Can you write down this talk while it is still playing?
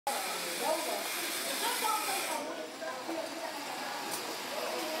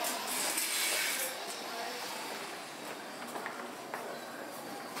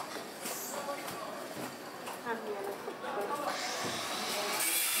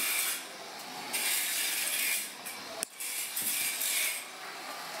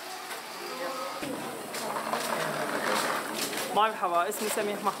مرحبا، اسمي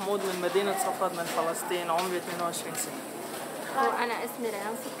سميح محمود من مدينة صفد من فلسطين، عمري 22 سنة. وأنا اسمي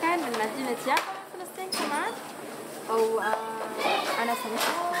ريان سكان من مدينة يافا من فلسطين كمان. وأنا سميح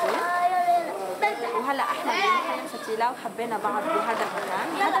محمود. وهلا احنا بمخيم شتيلا وحبينا بعض بهذا المكان.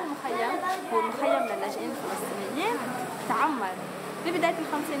 هذا المخيم هو مخيم للاجئين الفلسطينيين، تعمر ببداية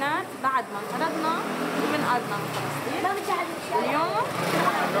الخمسينات بعد ما انطردنا من أرضنا من فلسطين. اليوم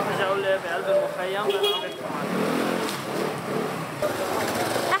نروح جولة بقلب المخيم لنعرفكم عنه.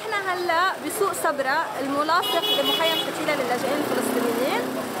 احنا هلا بسوق صبرا الملاصق لمخيم شتيلا للاجئين الفلسطينيين.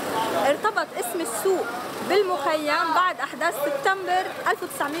 ارتبط اسم السوق بالمخيم بعد احداث سبتمبر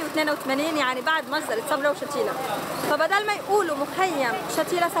 1982، يعني بعد مجزرة صبرا وشتيلا، فبدل ما يقولوا مخيم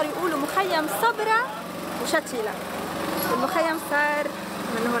شتيلا صار يقولوا مخيم صبرا وشتيلا. المخيم صار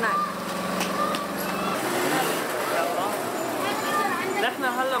من هناك. نحن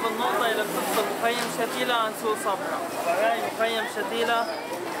هلا بالنقطة اللي بتفصل مخيم شتيلا عن سوق صبرا، فهي مخيم شتيلا.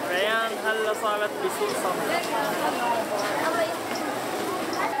 ريان هلا صارت بسوق صبرا.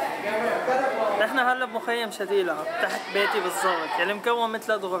 نحن هلا بمخيم شتيلا تحت بيتي بالضبط، يلي مكون من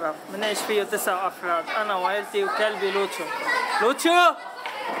 3 غرف، بنعيش فيه 9 أفراد، أنا وعائلتي وكلبي لوتشو. لوتشو!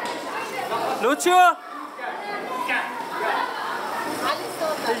 لوتشو!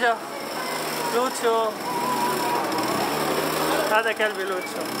 اجا لوتشو. هذا كلبي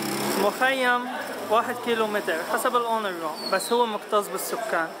لوتشو. المخيم 1 كيلومتر حسب الأونر، بس هو مكتظ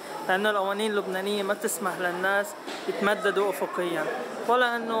بالسكان لأنه القوانين اللبنانية ما تسمح للناس يتمددوا أفقيا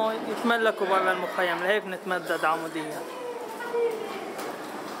ولا أنه يتملكوا برا المخيم، لهيك نتمدد عموديا.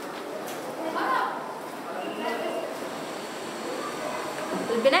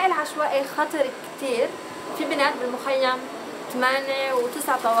 البناء العشوائي خطر كتير. في بنايات بالمخيم 8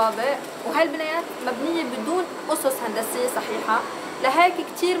 و9 طوابق، وهي البنايات مبنية بدون أسس هندسية صحيحة، لهيك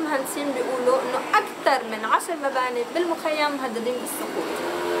كتير مهندسين بيقولوا إنه أكثر من 10 مباني بالمخيم مهددين بالسقوط.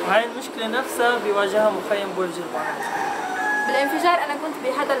 وهي المشكلة نفسها بيواجهها مخيم برج البرج. بالانفجار أنا كنت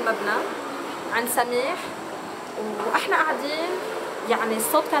بهذا المبنى عند سميح، وإحنا قاعدين يعني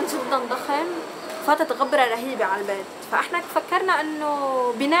الصوت كان جدا ضخم، فاتت غبرة رهيبة على البيت، فإحنا فكرنا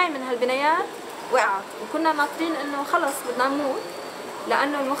إنه بناية من هالبنايات وقعت، وكنا ناطرين إنه خلص بدنا نموت،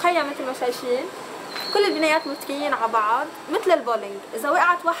 لأنه المخيم مثل ما شايفين كل البنايات متكيين على بعض مثل البولينج، إذا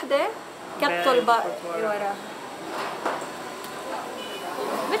وقعت وحدة كبتوا الباقي وراها.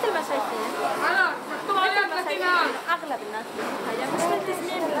 مثل ما شايفين أغلب الناس بالمخيم مش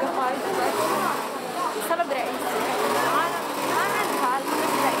ملتزمين بالوقاية. سبب رئيسي العالم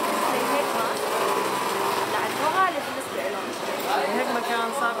لأنه غالب بالنسبة لهم. هيك مكان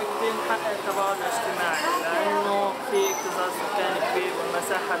صعب كثير نحقق التباعد الاجتماعي، لأنه في اكتظاظ سكاني كبير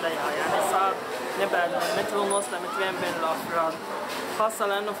والمساحة ضيقة، يعني صعب نبعد من 1.5 ونص لمترين بين الأفراد، خاصة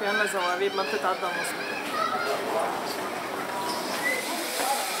لأنه في عنا زواريب ما بتتعدى نص متر.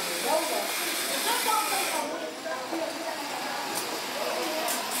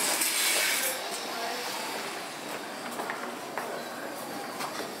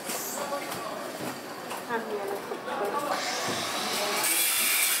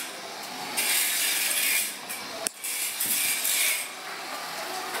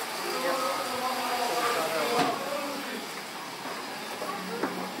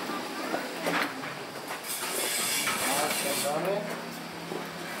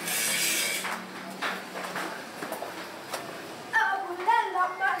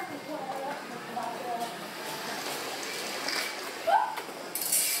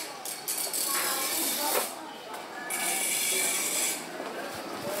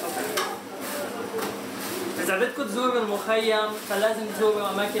 إذا بدكم تزوروا المخيم فلازم تزوروا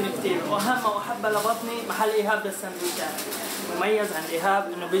أماكن كتير، وأهم وأحب لبطني محل إيهاب للسندويشات. مميز عن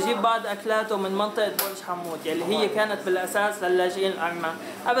إيهاب إنه بيجيب بعض أكلاته من منطقة برج حمود يلي هي كانت بالأساس للاجئين الأرمن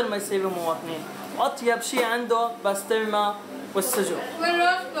قبل ما يصيروا مواطنين، وأطيب شيء عنده بسطرمة والسجق. وين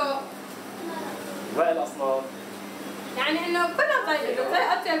راسته؟ باقي الأصناف يعني إنه كلها طيبة، بس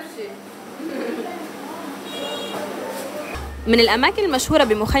هي أطيب شيء. من الأماكن المشهورة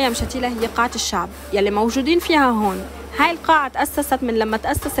بمخيم شتيلا هي قاعة الشعب يلي موجودين فيها هون. هاي القاعة تأسست من لما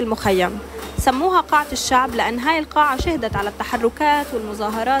تأسس المخيم، سموها قاعة الشعب لأن هاي القاعة شهدت على التحركات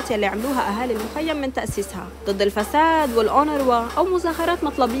والمظاهرات يلي عملوها أهالي المخيم من تأسيسها ضد الفساد والأونروا أو مظاهرات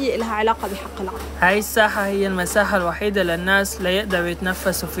مطلبية إلها علاقة بحق العرب. هاي الساحة هي المساحة الوحيدة للناس ليقدروا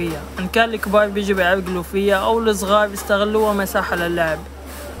يتنفسوا فيها، إن كان الكبار بيجوا بيعرقلوا فيها أو الصغار بيستغلوها مساحة للعب.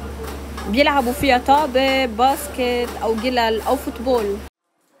 بيلعبوا فيها طابة، باسكت أو قلل أو فوتبول.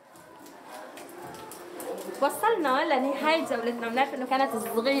 وصلنا لنهاية جولتنا، بنعرف إنه كانت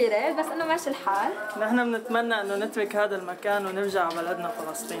صغيرة بس إنه ماشي الحال. نحن بنتمنى إنه نترك هذا المكان ونرجع على بلدنا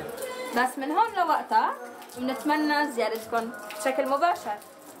فلسطين. بس من هون لوقتها ونتمنى زيارتكم بشكل مباشر.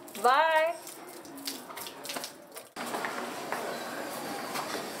 باي.